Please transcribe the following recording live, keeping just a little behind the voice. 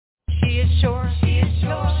is sure. She is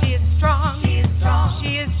sure. She is strong. She is strong.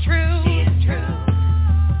 She is true. She is true.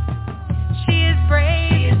 She is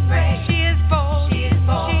brave. She is brave. She is bold. She is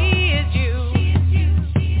bold. She is you.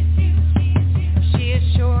 She is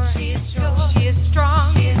sure. She is sure. She is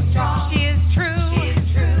strong. She is strong. She is true. She is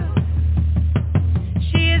true.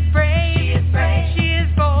 She is brave. She is brave. She is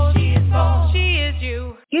bold. She is bold. She is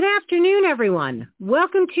you. Good afternoon, everyone.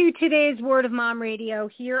 Welcome to today's Word of Mom Radio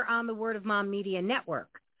here on the Word of Mom Media Network.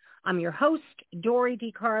 I'm your host, Dory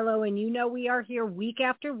DiCarlo, and you know we are here week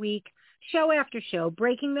after week, show after show,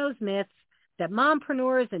 breaking those myths that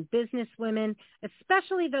mompreneurs and businesswomen,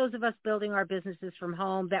 especially those of us building our businesses from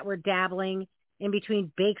home that we're dabbling in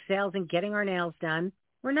between bake sales and getting our nails done,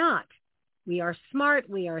 we're not. We are smart,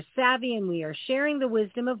 we are savvy, and we are sharing the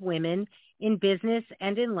wisdom of women in business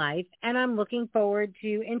and in life, and I'm looking forward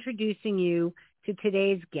to introducing you to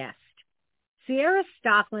today's guest. Ciara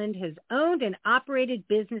Stockeland has owned and operated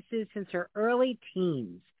businesses since her early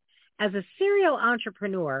teens. As a serial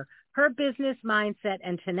entrepreneur, her business mindset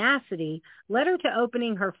and tenacity led her to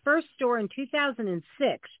opening her first store in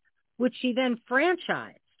 2006, which she then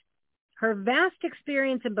franchised. Her vast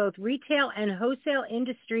experience in both retail and wholesale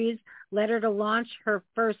industries led her to launch her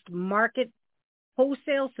first market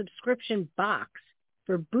wholesale subscription box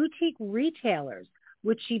for boutique retailers,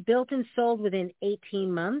 which she built and sold within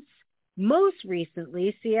 18 months. Most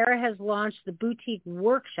recently, Ciara has launched the Boutique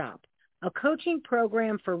Workshop, a coaching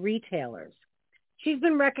program for retailers. She's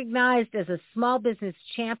been recognized as a small business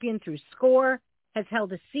champion through SCORE, has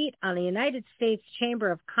held a seat on the United States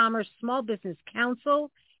Chamber of Commerce Small Business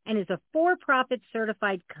Council, and is a for-profit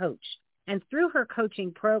certified coach. And through her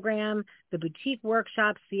coaching program, the Boutique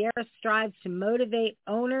Workshop, Ciara strives to motivate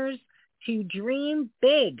owners to dream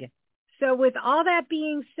big. So with all that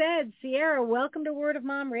being said, Ciara, welcome to Word of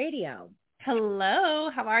Mom Radio.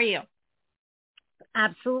 Hello, how are you?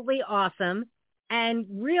 Absolutely awesome. And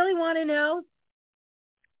really want to know,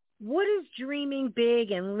 what does dreaming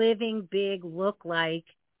big and living big look like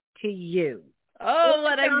to you? Oh,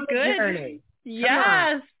 what a good journey.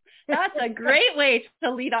 Yes, that's a great way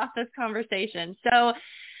to lead off this conversation. So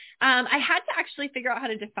I had to actually figure out how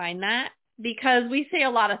to define that, because we say a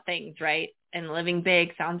lot of things, right? And living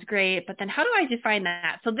big sounds great, but then how do I define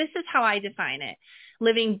that? So this is how I define it.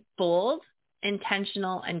 Living bold,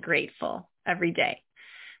 intentional, and grateful every day.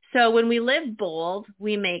 So when we live bold,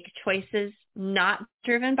 we make choices not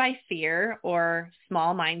driven by fear or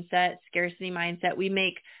small mindset, scarcity mindset. We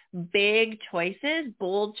make big choices,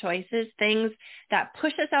 bold choices, things that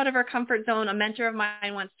push us out of our comfort zone. A mentor of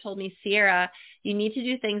mine once told me, Ciara, you need to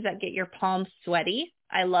do things that get your palms sweaty.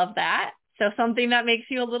 I love that. So something that makes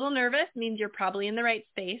you a little nervous means you're probably in the right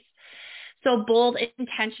space. So bold,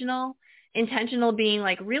 intentional being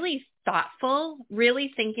like really thoughtful,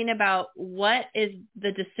 really thinking about what is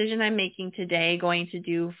the decision I'm making today going to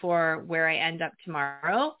do for where I end up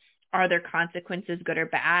tomorrow? Are there consequences, good or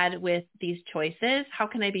bad, with these choices? How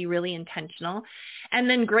can I be really intentional? And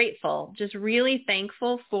then grateful, just really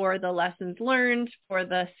thankful for the lessons learned, for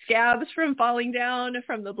the scabs from falling down,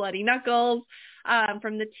 from the bloody knuckles,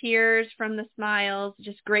 from the tears, from the smiles,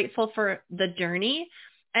 just grateful for the journey.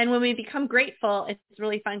 And when we become grateful, it's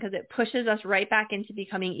really fun because it pushes us right back into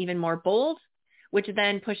becoming even more bold, which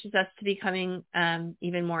then pushes us to becoming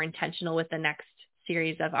even more intentional with the next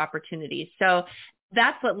series of opportunities. So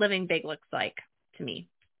that's what living big looks like to me.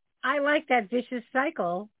 I like that vicious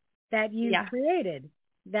cycle that you created,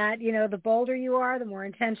 that, you know, the bolder you are, the more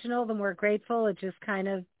intentional, the more grateful. It just kind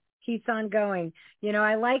of keeps on going. You know,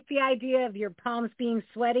 I like the idea of your palms being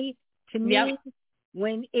sweaty. To me,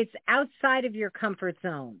 when it's outside of your comfort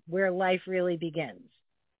zone where life really begins,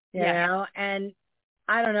 you know, and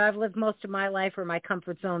I don't know, I've lived most of my life where my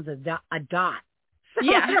comfort zone's a dot.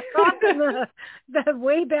 So the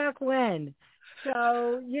way back when.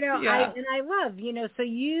 So, you know, I love, you know, so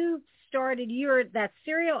you started, you're that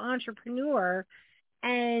serial entrepreneur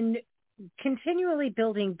and continually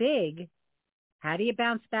building big. How do you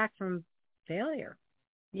bounce back from failure?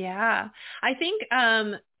 Yeah, I think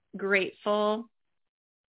grateful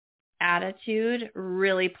attitude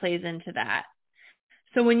really plays into that.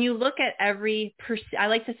 So when you look at I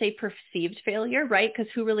like to say perceived failure, right?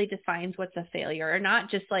 Because who really defines what's a failure or not?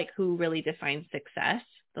 Just like who really defines success?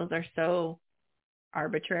 Those are so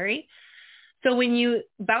arbitrary. So when you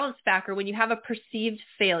bounce back or when you have a perceived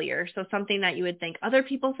failure, so something that you would think other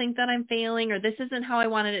people think that I'm failing or this isn't how I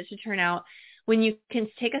wanted it to turn out, when you can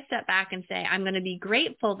take a step back and say, I'm going to be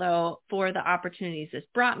grateful though for the opportunities this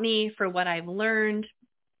brought me, for what I've learned,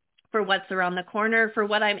 for what's around the corner, for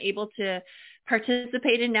what I'm able to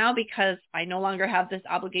participate in now because I no longer have this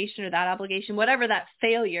obligation or that obligation, whatever that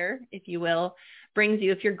failure, if you will, brings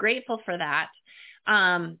you, if you're grateful for that,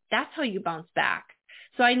 that's how you bounce back.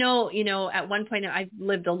 So I know, at one point I've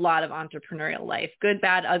lived a lot of entrepreneurial life, good,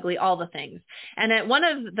 bad, ugly, all the things. And at one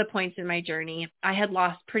of the points in my journey, I had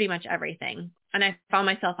lost pretty much everything. And I found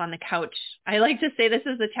myself on the couch. I like to say this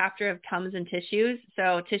is a chapter of Tums and tissues.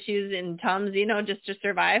 So tissues and Tums, just to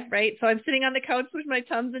survive, right? So I'm sitting on the couch with my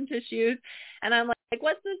Tums and tissues. And I'm like,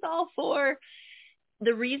 what's this all for?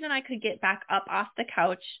 The reason I could get back up off the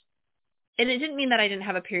couch, and it didn't mean that I didn't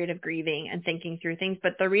have a period of grieving and thinking through things,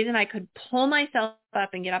 but the reason I could pull myself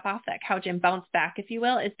up and get up off that couch and bounce back, if you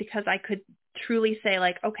will, is because I could truly say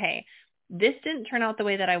like, okay, this didn't turn out the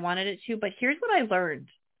way that I wanted it to, but here's what I learned.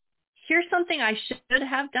 Here's something I should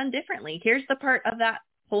have done differently. Here's the part of that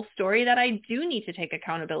whole story that I do need to take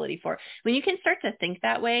accountability for. When you can start to think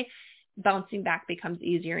that way, bouncing back becomes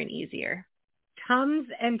easier and easier. Tums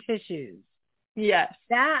and tissues. Yes.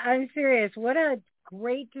 I'm serious. What a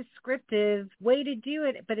great descriptive way to do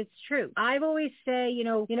it, but it's true. I've always say,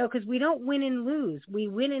 because we don't win and lose. We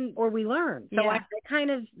win or we learn. So I kind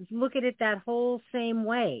of look at it that whole same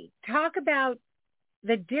way. Talk about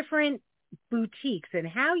the different boutiques and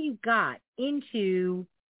how you got into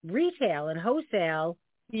retail and wholesale.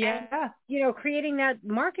 Yeah. And, creating that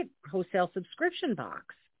market wholesale subscription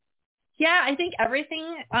box. Yeah, I think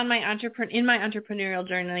everything in my entrepreneurial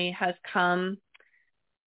journey has come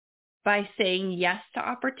by saying yes to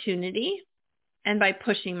opportunity and by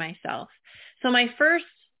pushing myself. So my first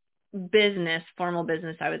formal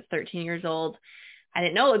business, I was 13 years old. I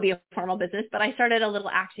didn't know it would be a formal business, but I started a little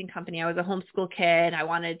acting company. I was a homeschool kid. I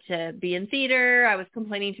wanted to be in theater. I was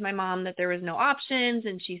complaining to my mom that there was no options.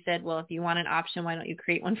 And she said, well, if you want an option, why don't you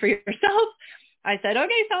create one for yourself? I said,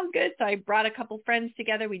 okay, sounds good. So I brought a couple friends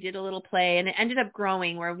together. We did a little play, and it ended up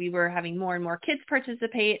growing where we were having more and more kids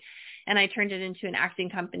participate. And I turned it into an acting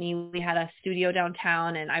company. We had a studio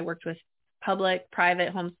downtown, and I worked with public,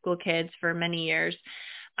 private homeschool kids for many years.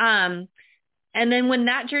 And then when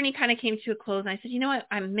that journey kind of came to a close, I said, you know what,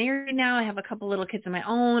 I'm married now. I have a couple little kids of my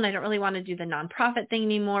own. I don't really want to do the nonprofit thing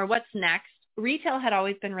anymore. What's next? Retail had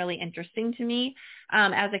always been really interesting to me.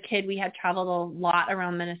 As a kid, we had traveled a lot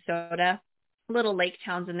around Minnesota, little lake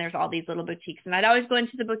towns, and there's all these little boutiques. And I'd always go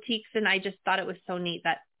into the boutiques, and I just thought it was so neat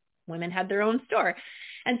that women had their own store.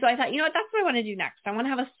 And so I thought, that's what I want to do next. I want to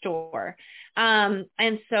have a store.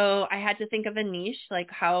 And so I had to think of a niche, like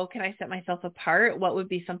how can I set myself apart? What would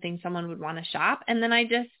be something someone would want to shop? And then I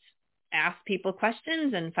just asked people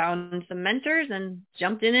questions and found some mentors and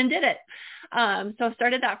jumped in and did it. So I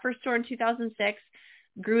started that first store in 2006,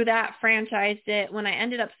 grew that, franchised it. When I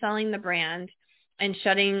ended up selling the brand and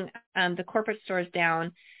shutting the corporate stores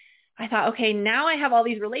down, I thought, okay, now I have all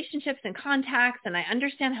these relationships and contacts and I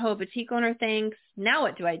understand how a boutique owner thinks. Now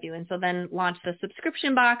what do I do? And so then launched the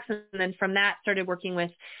subscription box. And then from that started working with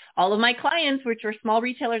all of my clients, which were small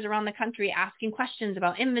retailers around the country, asking questions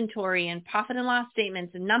about inventory and profit and loss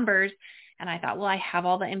statements and numbers. And I thought, well, I have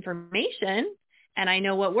all the information and I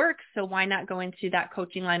know what works. So why not go into that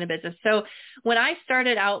coaching line of business? So when I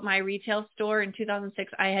started out my retail store in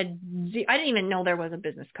 2006, I didn't even know there was a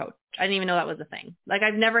business coach. I didn't even know that was a thing. Like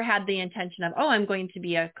I've never had the intention of, I'm going to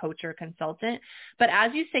be a coach or a consultant. But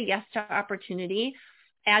as you say yes to opportunity,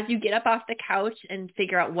 as you get up off the couch and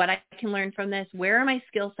figure out what I can learn from this, where are my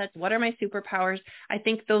skill sets? What are my superpowers? I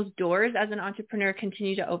think those doors as an entrepreneur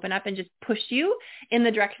continue to open up and just push you in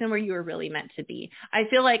the direction where you were really meant to be. I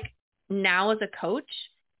feel like now as a coach,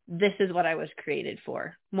 this is what I was created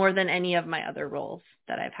for more than any of my other roles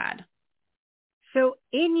that I've had. So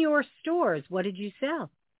in your stores, what did you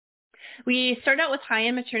sell? We started out with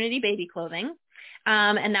high-end maternity baby clothing.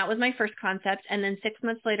 And that was my first concept. And then 6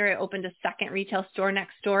 months later, I opened a second retail store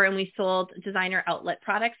next door and we sold designer outlet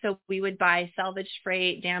products. So we would buy salvage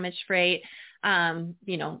freight, damaged freight,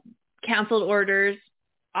 canceled orders,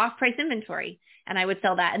 off-price inventory. And I would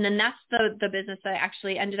sell that. And then that's the business that I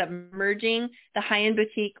actually ended up merging the high-end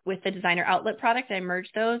boutique with the designer outlet product. I merged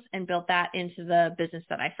those and built that into the business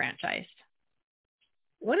that I franchised.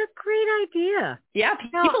 What a great idea. Yeah,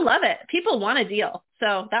 people love it. People want a deal.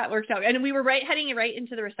 So that worked out. And we were heading right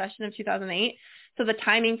into the recession of 2008. So the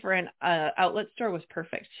timing for an outlet store was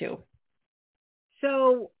perfect too.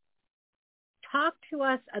 So talk to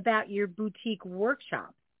us about your boutique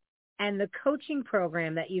workshop and the coaching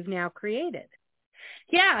program that you've now created.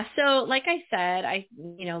 Yeah. So like I said, I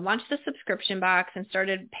launched the subscription box and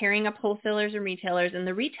started pairing up wholesalers and retailers. And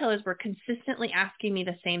the retailers were consistently asking me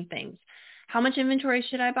the same things. How much inventory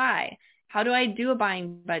should I buy? How do I do a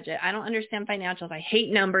buying budget? I don't understand financials. I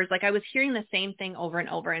hate numbers. Like I was hearing the same thing over and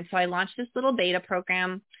over. And so I launched this little beta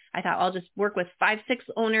program. I thought I'll just work with 5-6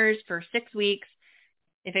 owners for 6 weeks,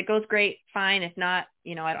 If it goes great, fine. If not,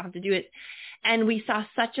 I don't have to do it. And we saw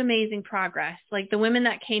such amazing progress. Like the women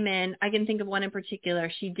that came in, I can think of one in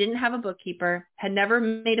particular. She didn't have a bookkeeper, had never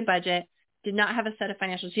made a budget, did not have a set of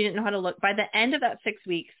financials. She didn't know how to look. By the end of that 6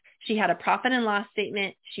 weeks, she had a profit and loss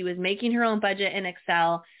statement. She was making her own budget in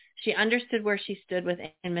Excel. She understood where she stood with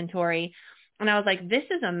inventory. And I was like, this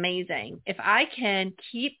is amazing. If I can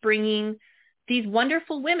keep bringing these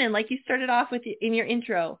wonderful women, like you started off with in your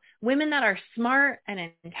intro, women that are smart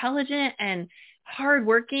and intelligent and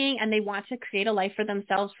hardworking, and they want to create a life for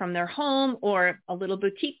themselves from their home or a little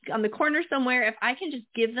boutique on the corner somewhere, if I can just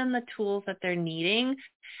give them the tools that they're needing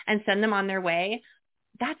and send them on their way,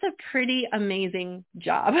 that's a pretty amazing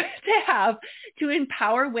job to have, to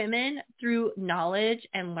empower women through knowledge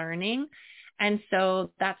and learning. And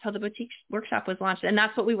so that's how the boutique workshop was launched. And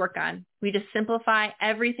that's what we work on. We just simplify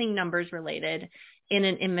everything numbers related in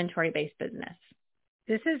an inventory-based business.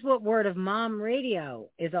 This is what Word of Mom Radio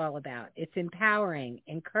is all about. It's empowering,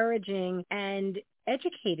 encouraging, and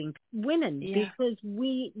educating women because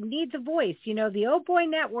we need the voice. The Oh Boy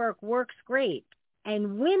Network works great,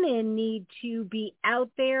 and women need to be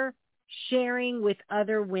out there sharing with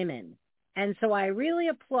other women. And so I really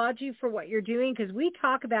applaud you for what you're doing because we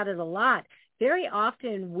talk about it a lot. Very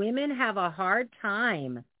often women have a hard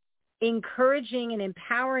time encouraging and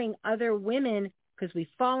empowering other women because we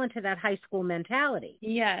fall into that high school mentality.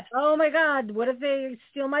 Yes. Oh my God, what if they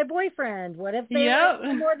steal my boyfriend? What if they like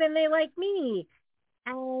me more than they like me?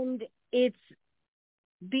 And it's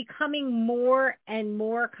becoming more and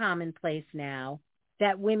more commonplace now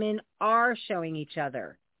that women are showing each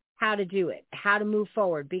other how to do it, how to move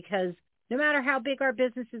forward, because no matter how big our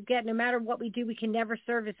businesses get, no matter what we do, we can never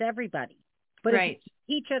service everybody. But if we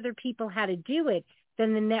teach other people how to do it,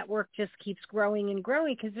 then the network just keeps growing and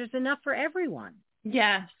growing because there's enough for everyone.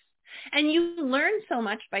 Yes. And you learn so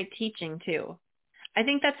much by teaching too. I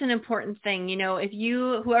think that's an important thing.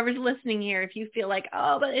 If whoever's listening here, if you feel like,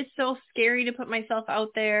 oh, but it's so scary to put myself out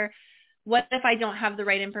there. What if I don't have the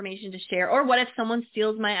right information to share? Or what if someone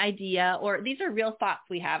steals my idea? Or these are real thoughts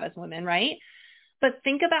we have as women, right? But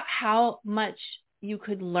think about how much you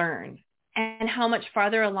could learn and how much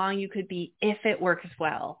farther along you could be if it works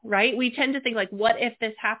well, right? We tend to think like, what if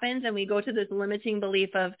this happens? And we go to this limiting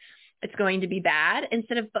belief of it's going to be bad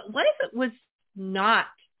instead of, but what if it was not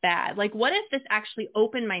bad? Like, what if this actually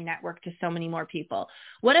opened my network to so many more people?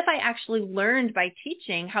 What if I actually learned by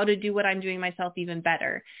teaching how to do what I'm doing myself even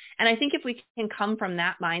better? And I think if we can come from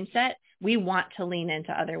that mindset, we want to lean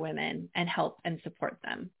into other women and help and support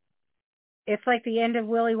them. It's like the end of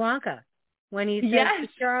Willy Wonka when he said to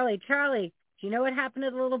Charlie, do you know what happened to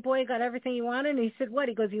the little boy who got everything he wanted? And he said, what?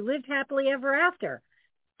 He goes, he lived happily ever after.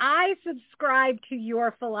 I subscribe to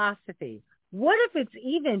your philosophy. What if it's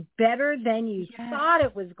even better than you thought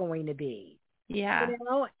it was going to be? Yeah.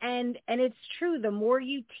 And it's true. The more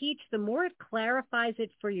you teach, the more it clarifies it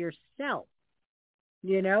for yourself.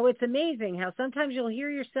 It's amazing how sometimes you'll hear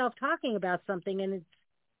yourself talking about something and it's,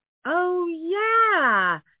 oh,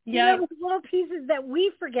 yeah. Little pieces that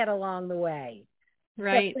we forget along the way.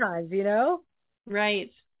 Right. Sometimes,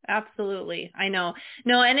 Right. Absolutely. I know.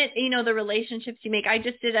 No, and it, the relationships you make. I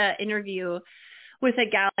just did an interview with a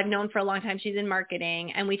gal I've known for a long time. She's in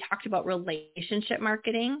marketing, and we talked about relationship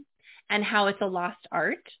marketing and how it's a lost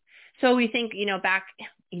art. So we think, back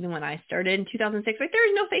even when I started in 2006, like there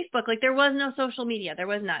was no Facebook, like there was no social media, there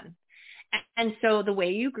was none. And so the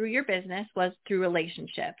way you grew your business was through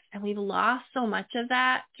relationships, and we've lost so much of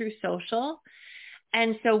that through social.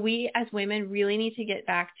 And so we as women really need to get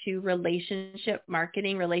back to relationship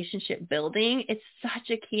marketing, relationship building. It's such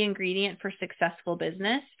a key ingredient for successful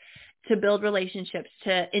business, to build relationships,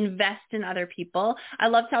 to invest in other people. I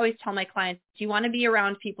love to always tell my clients, you want to be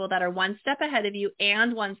around people that are one step ahead of you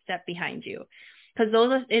and one step behind you. Because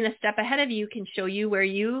those in a step ahead of you can show you where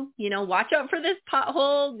watch out for this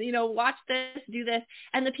pothole, watch this, do this.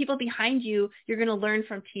 And the people behind you, you're going to learn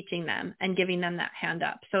from teaching them and giving them that hand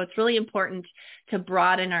up. So it's really important to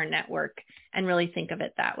broaden our network and really think of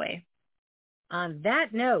it that way. On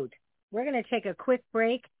that note, we're going to take a quick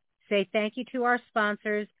break, say thank you to our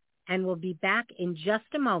sponsors, and we'll be back in just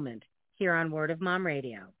a moment here on Word of Mom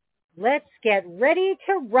Radio. Let's get ready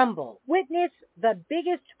to rumble. Witness the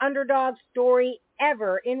biggest underdog story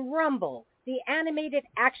ever in Rumble, the animated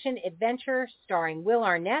action adventure starring Will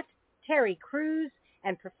Arnett, Terry Crews,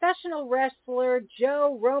 and professional wrestler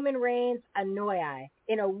Joe Roman Reigns Anoa'i.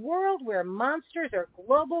 In a world where monsters are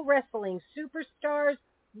global wrestling superstars,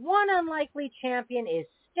 one unlikely champion is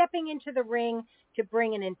stepping into the ring to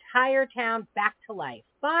bring an entire town back to life.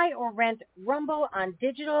 Buy or rent Rumble on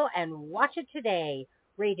digital and watch it today.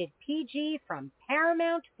 Rated PG from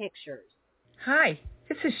Paramount Pictures. Hi,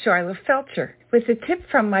 This is Charlotte Felcher with a tip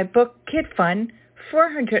from my book, Kid Fun,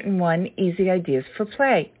 401 Easy Ideas for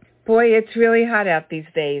Play. Boy, it's really hot out these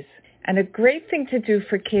days. And a great thing to do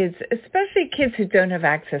for kids, especially kids who don't have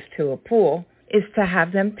access to a pool, is to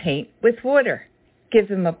have them paint with water. Give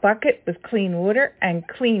them a bucket with clean water and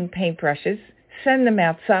clean paintbrushes. Send them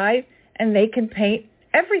outside, and they can paint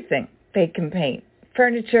everything. They can paint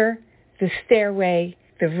furniture, the stairway,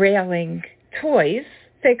 the railing, toys.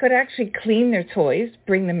 They could actually clean their toys,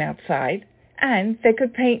 bring them outside, and they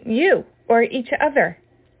could paint you or each other.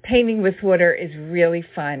 Painting with water is really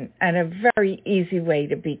fun and a very easy way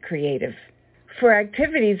to be creative. For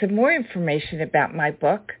activities and more information about my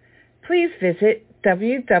book, please visit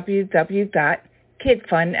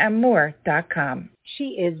www.kidfunandmore.com. She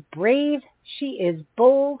is brave, she is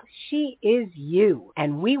bold, she is you,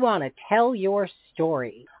 and we want to tell your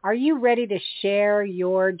story. Are you ready to share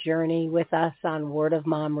your journey with us on Word of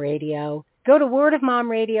Mom Radio? Go to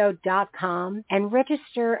wordofmomradio.com and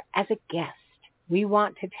register as a guest. We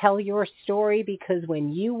want to tell your story because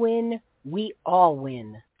when you win, we all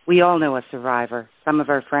win. We all know a survivor. Some of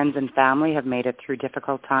our friends and family have made it through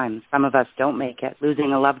difficult times. Some of us don't make it.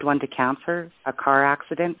 Losing a loved one to cancer, a car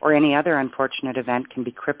accident, or any other unfortunate event can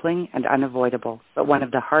be crippling and unavoidable. But one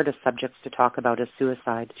of the hardest subjects to talk about is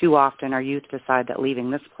suicide. Too often our youth decide that leaving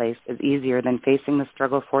this place is easier than facing the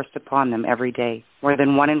struggle forced upon them every day. More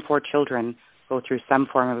than 1 in 4 children go through some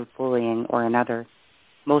form of bullying or another.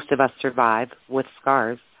 Most of us survive with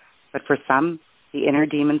scars, but for some, the inner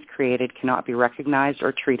demons created cannot be recognized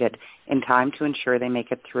or treated in time to ensure they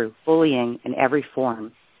make it through. Bullying in every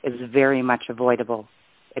form is very much avoidable.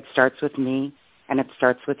 It starts with me, and it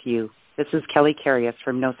starts with you. This is Kelly Carius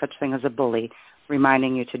from No Such Thing as a Bully,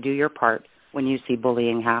 reminding you to do your part when you see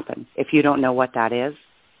bullying happen. If you don't know what that is,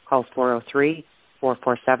 call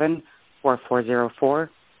 403-447-4404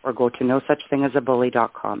 or go to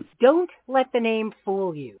nosuchthingasabully.com. Don't let the name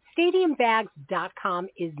fool you. StadiumBags.com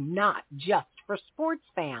is not just for sports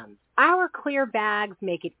fans. Our clear bags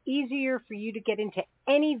make it easier for you to get into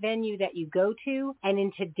any venue that you go to, and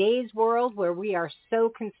in today's world where we are so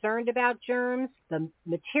concerned about germs, the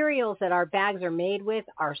materials that our bags are made with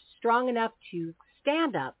are strong enough to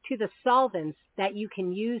stand up to the solvents that you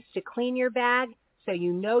can use to clean your bag so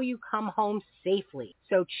you know you come home safely.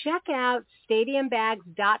 So check out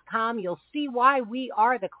StadiumBags.com. You'll see why we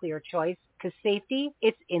are the clear choice, because safety,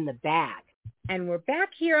 it's in the bag. And we're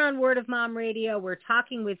back here on Word of Mom Radio. We're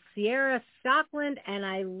talking with Ciara Stockeland, and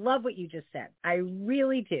I love what you just said. I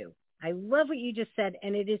really do. I love what you just said,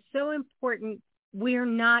 and it is so important. We're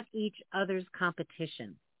not each other's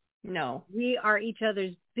competition. No. We are each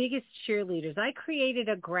other's biggest cheerleaders. I created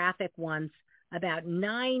a graphic once about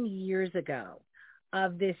 9 years ago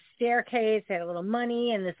of this staircase, had a little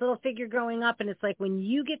money and this little figure going up. And it's like when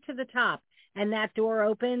you get to the top and that door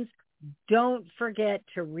opens, don't forget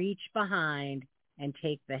to reach behind and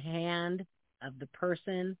take the hand of the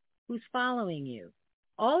person who's following you.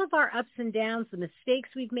 All of our ups and downs, the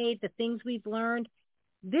mistakes we've made, the things we've learned,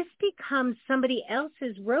 this becomes somebody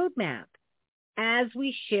else's roadmap as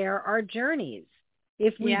we share our journeys.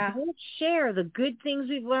 If we don't share the good things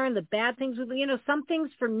we've learned, the bad things, some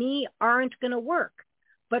things for me aren't going to work,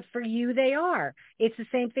 but for you, they are. It's the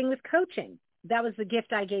same thing with coaching. That was the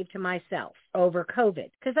gift I gave to myself over COVID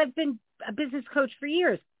because I've been a business coach for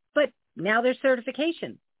years, but now there's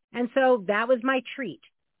certification. And so that was my treat.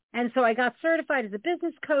 And so I got certified as a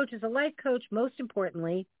business coach, as a life coach, most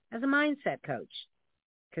importantly, as a mindset coach.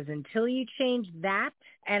 Because until you change that,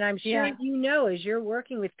 and I'm sure you know as you're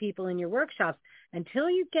working with people in your workshops, until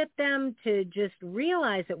you get them to just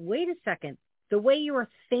realize that, wait a second, the way you're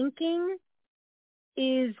thinking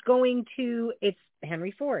is going to, it's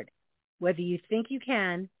Henry Ford. Whether you think you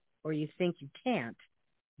can or you think you can't,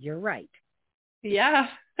 you're right. Yeah,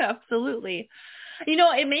 absolutely.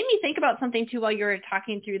 It made me think about something too while you were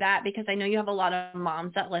talking through that, because I know you have a lot of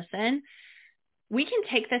moms that listen. We can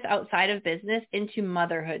take this outside of business into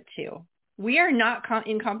motherhood too. We are not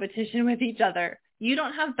in competition with each other. You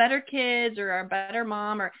don't have better kids or a better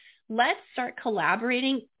mom, or let's start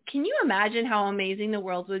collaborating. Can you imagine how amazing the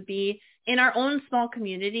world would be in our own small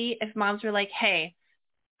community if moms were like, hey,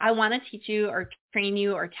 I want to teach you or train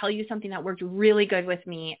you or tell you something that worked really good with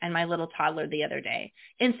me and my little toddler the other day.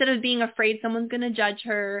 Instead of being afraid someone's going to judge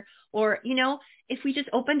her, or, if we just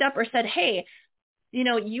opened up or said, hey,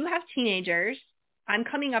 you have teenagers. I'm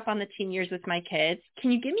coming up on the teen years with my kids.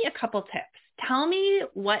 Can you give me a couple tips? Tell me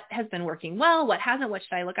what has been working well, what hasn't, what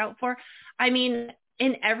should I look out for? I mean,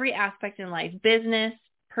 in every aspect in life, business,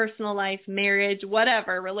 personal life, marriage,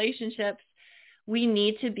 whatever, relationships, we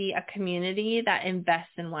need to be a community that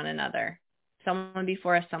invests in one another. someone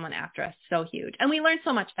before us, someone after us. So huge. And we learn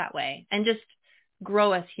so much that way and just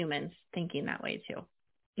grow as humans thinking that way too.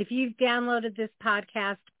 If you've downloaded this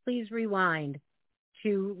podcast, please rewind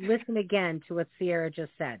to listen again to what Ciara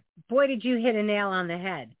just said. Boy, did you hit a nail on the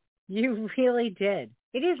head. You really did.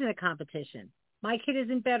 It isn't a competition. My kid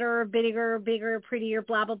isn't better or bigger, prettier,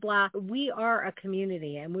 blah, blah, blah. We are a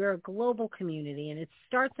community, and we're a global community, and it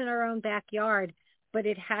starts in our own backyard, but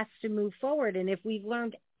it has to move forward. And if we've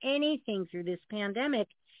learned anything through this pandemic,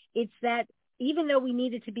 it's that even though we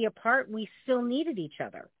needed to be apart, we still needed each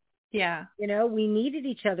other. Yeah. You know, we needed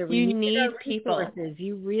each other. We You needed need our people. resources.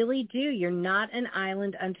 You really do. You're not an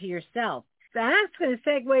island unto yourself. That's going to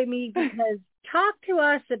segue me because talk to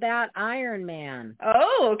us about Iron Man.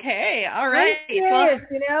 Oh, okay. All right. I'm serious,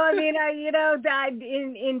 you know, I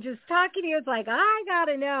mean, in just talking to you, it's like, I got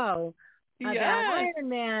to know about Iron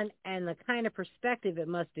Man and the kind of perspective it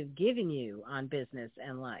must have given you on business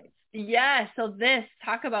and life. Yeah. So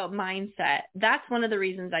talk about mindset. That's one of the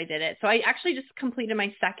reasons I did it. So I actually just completed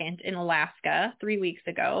my second in Alaska 3 weeks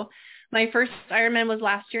ago. My first Ironman was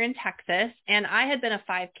last year in Texas, and I had been a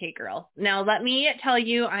 5K girl. Now, let me tell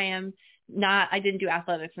you, I didn't do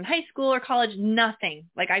athletics in high school or college, nothing.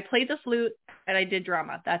 Like I played the flute and I did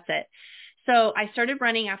drama. That's it. So I started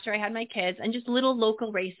running after I had my kids and just little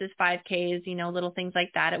local races, 5Ks, little things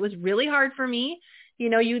like that. It was really hard for me.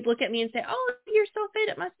 You'd look at me and say, oh, you're so fit.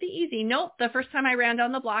 It must be easy. Nope. The first time I ran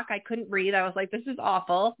down the block, I couldn't breathe. I was like, this is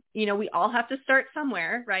awful. We all have to start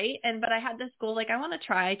somewhere. Right. But I had this goal, like I want to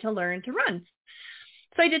try to learn to run.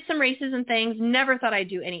 So I did some races and things, never thought I'd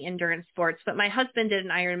do any endurance sports, but my husband did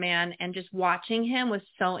an Ironman and just watching him was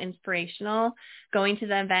so inspirational, going to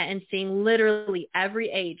the event and seeing literally every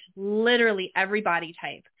age, literally every body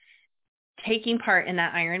type taking part in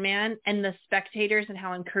that Ironman and the spectators and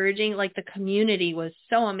how encouraging, like the community was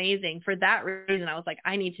so amazing. For that reason, I was like,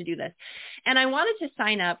 I need to do this. And I wanted to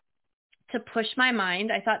sign up to push my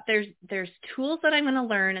mind. I thought there's tools that I'm going to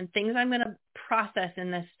learn and things I'm going to process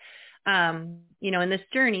in this in this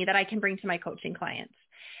journey that I can bring to my coaching clients.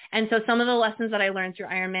 And so some of the lessons that I learned through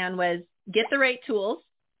Ironman was get the right tools,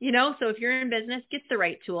 so if you're in business, get the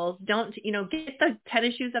right tools. Don't, get the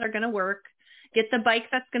tennis shoes that are going to work, get the bike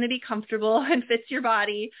that's going to be comfortable and fits your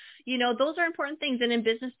body. Those are important things. And in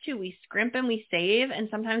business too, we scrimp and we save. And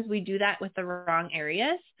sometimes we do that with the wrong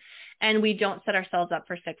areas and we don't set ourselves up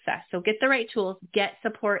for success. So get the right tools, get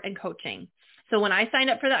support and coaching. So when I signed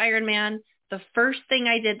up for the Ironman, the first thing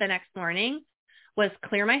I did the next morning was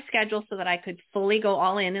clear my schedule so that I could fully go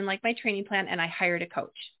all in like my training plan. And I hired a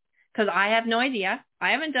coach because I have no idea.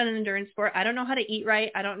 I haven't done an endurance sport. I don't know how to eat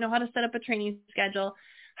right. I don't know how to set up a training schedule.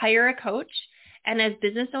 Hire a coach. And as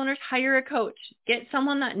business owners, hire a coach. Get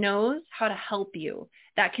someone that knows how to help you,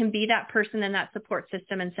 that can be that person in that support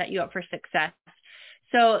system and set you up for success.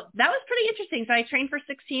 So that was pretty interesting. So I trained for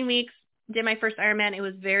 16 weeks, did my first Ironman. It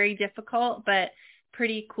was very difficult, but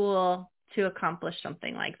pretty cool to accomplish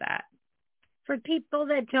something like that. For people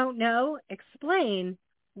that don't know, explain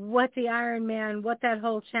what the Ironman, what that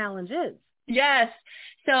whole challenge is. Yes.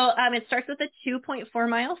 So it starts with a 2.4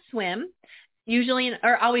 mile swim, usually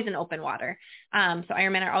always in open water. So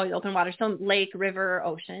Ironman are always open water, so lake, river, or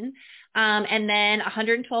ocean. And then a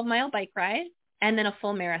 112 mile bike ride and then a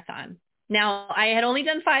full marathon. Now, I had only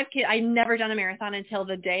done 5K. I'd never done a marathon until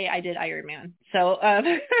the day I did Ironman. So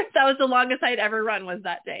that was the longest I'd ever run was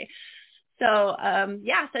that day. So,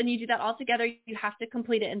 so you do that all together. You have to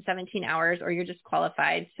complete it in 17 hours or you're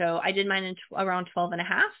disqualified. So I did mine in around 12 and a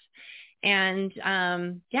half. And,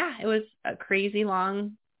 it was a crazy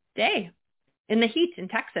long day in the heat in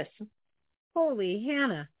Texas. Holy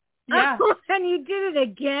Hannah. Yeah. Oh, and you did it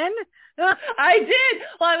again? I did.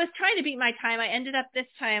 Well, I was trying to beat my time. I ended up this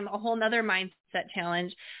time a whole nother mindset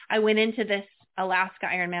challenge. I went into this Alaska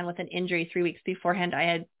Ironman with an injury 3 weeks beforehand. I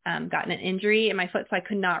had gotten an injury in my foot, so I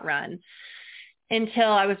could not run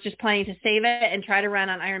until I was just planning to save it and try to run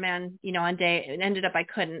on Ironman, on day. It ended up I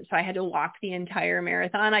couldn't, so I had to walk the entire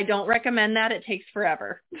marathon. I don't recommend that. It takes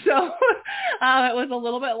forever. So it was a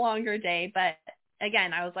little bit longer day, but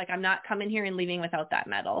again, I was like, I'm not coming here and leaving without that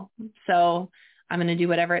medal. So I'm going to do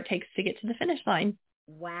whatever it takes to get to the finish line.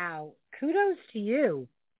 Wow. Kudos to you.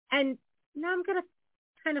 And now I'm going to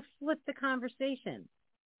kind of flip the conversation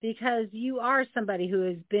because you are somebody who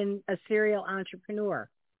has been a serial entrepreneur.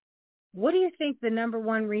 What do you think the number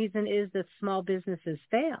one reason is that small businesses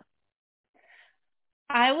fail?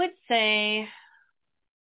 I would say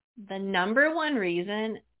the number one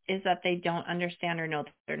reason is that they don't understand or know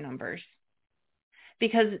their numbers.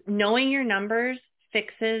 Because knowing your numbers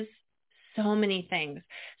fixes so many things.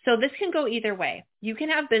 So this can go either way. You can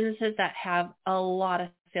have businesses that have a lot of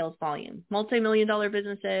sales volume, multi-million-dollar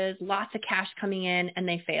businesses, lots of cash coming in, and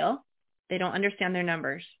they fail. They don't understand their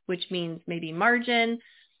numbers, which means maybe margin,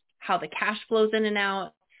 how the cash flows in and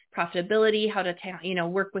out, profitability, how to,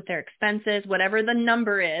 work with their expenses, whatever the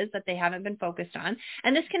number is that they haven't been focused on.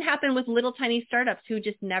 And this can happen with little tiny startups who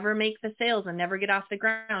just never make the sales and never get off the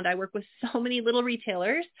ground. I work with so many little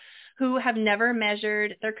retailers who have never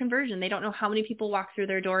measured their conversion. They don't know how many people walk through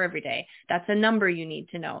their door every day. That's a number you need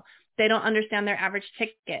to know. They don't understand their average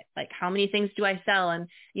ticket, like how many things do I sell and,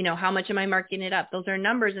 how much am I marking it up? Those are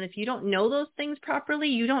numbers. And if you don't know those things properly,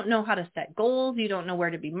 you don't know how to set goals. You don't know where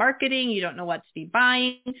to be marketing. You don't know what to be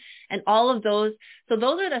buying and all of those. So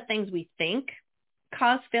those are the things we think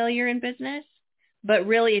cause failure in business. But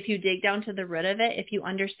really, if you dig down to the root of it, if you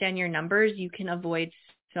understand your numbers, you can avoid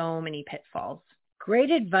so many pitfalls. Great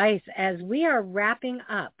advice. As we are wrapping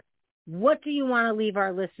up, what do you want to leave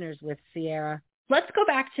our listeners with, Ciara? Let's go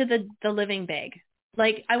back to the living big.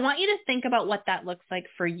 Like, I want you to think about what that looks like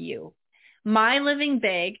for you. My living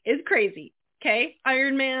big is crazy. Okay.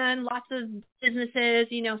 Ironman, lots of businesses,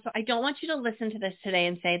 so I don't want you to listen to this today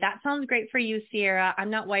and say, that sounds great for you, Ciara.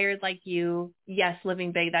 I'm not wired like you. Yes,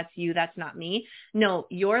 living big. That's you. That's not me. No,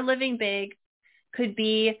 your living big could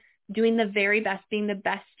be doing the very best, being the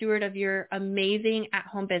best steward of your amazing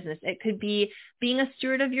at-home business. It could be being a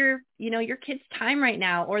steward of your kids' time right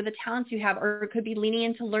now, or the talents you have, or it could be leaning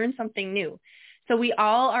in to learn something new. So we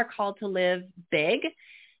all are called to live big.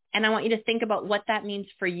 And I want you to think about what that means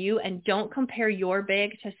for you, and don't compare your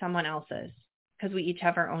big to someone else's, because we each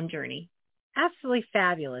have our own journey. Absolutely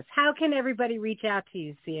fabulous. How can everybody reach out to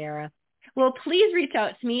you, Ciara? Well, please reach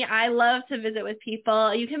out to me. I love to visit with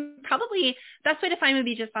people. You can probably, best way to find me would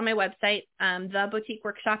be just on my website,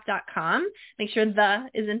 theboutiqueworkshop.com. Make sure the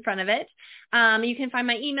is in front of it. You can find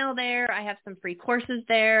my email there. I have some free courses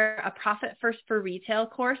there, a Profit First for Retail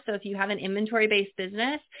course. So if you have an inventory-based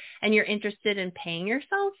business and you're interested in paying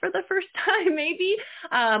yourself for the first time maybe,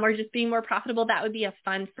 or just being more profitable, that would be a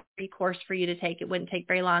fun free course for you to take. It wouldn't take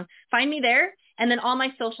very long. Find me there. And then all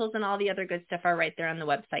my socials and all the other good stuff are right there on the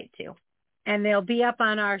website too. And they'll be up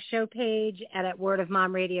on our show page at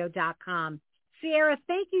wordofmomradio.com. Ciara,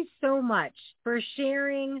 thank you so much for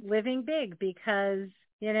sharing living big, because,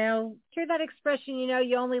 hear that expression,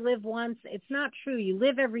 you only live once. It's not true. You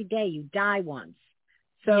live every day. You die once.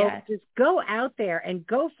 So Just go out there and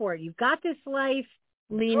go for it. You've got this life.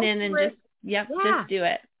 Lean in and just do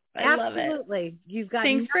it. I love it. Absolutely. You've got.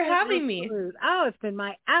 Thanks for having me. Oh, it's been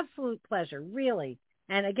my absolute pleasure, really.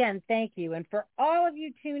 And again, thank you. And for all of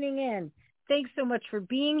you tuning in, thanks so much for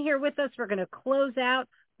being here with us. We're going to close out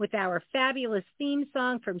with our fabulous theme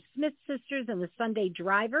song from Smith Sisters and the Sunday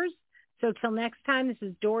Drivers. So till next time, this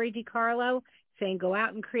is Dory DiCarlo saying go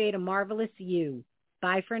out and create a marvelous you.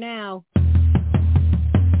 Bye for now.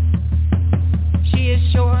 She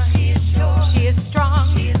is sure. She is sure. She is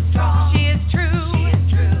strong. She is strong. She is true.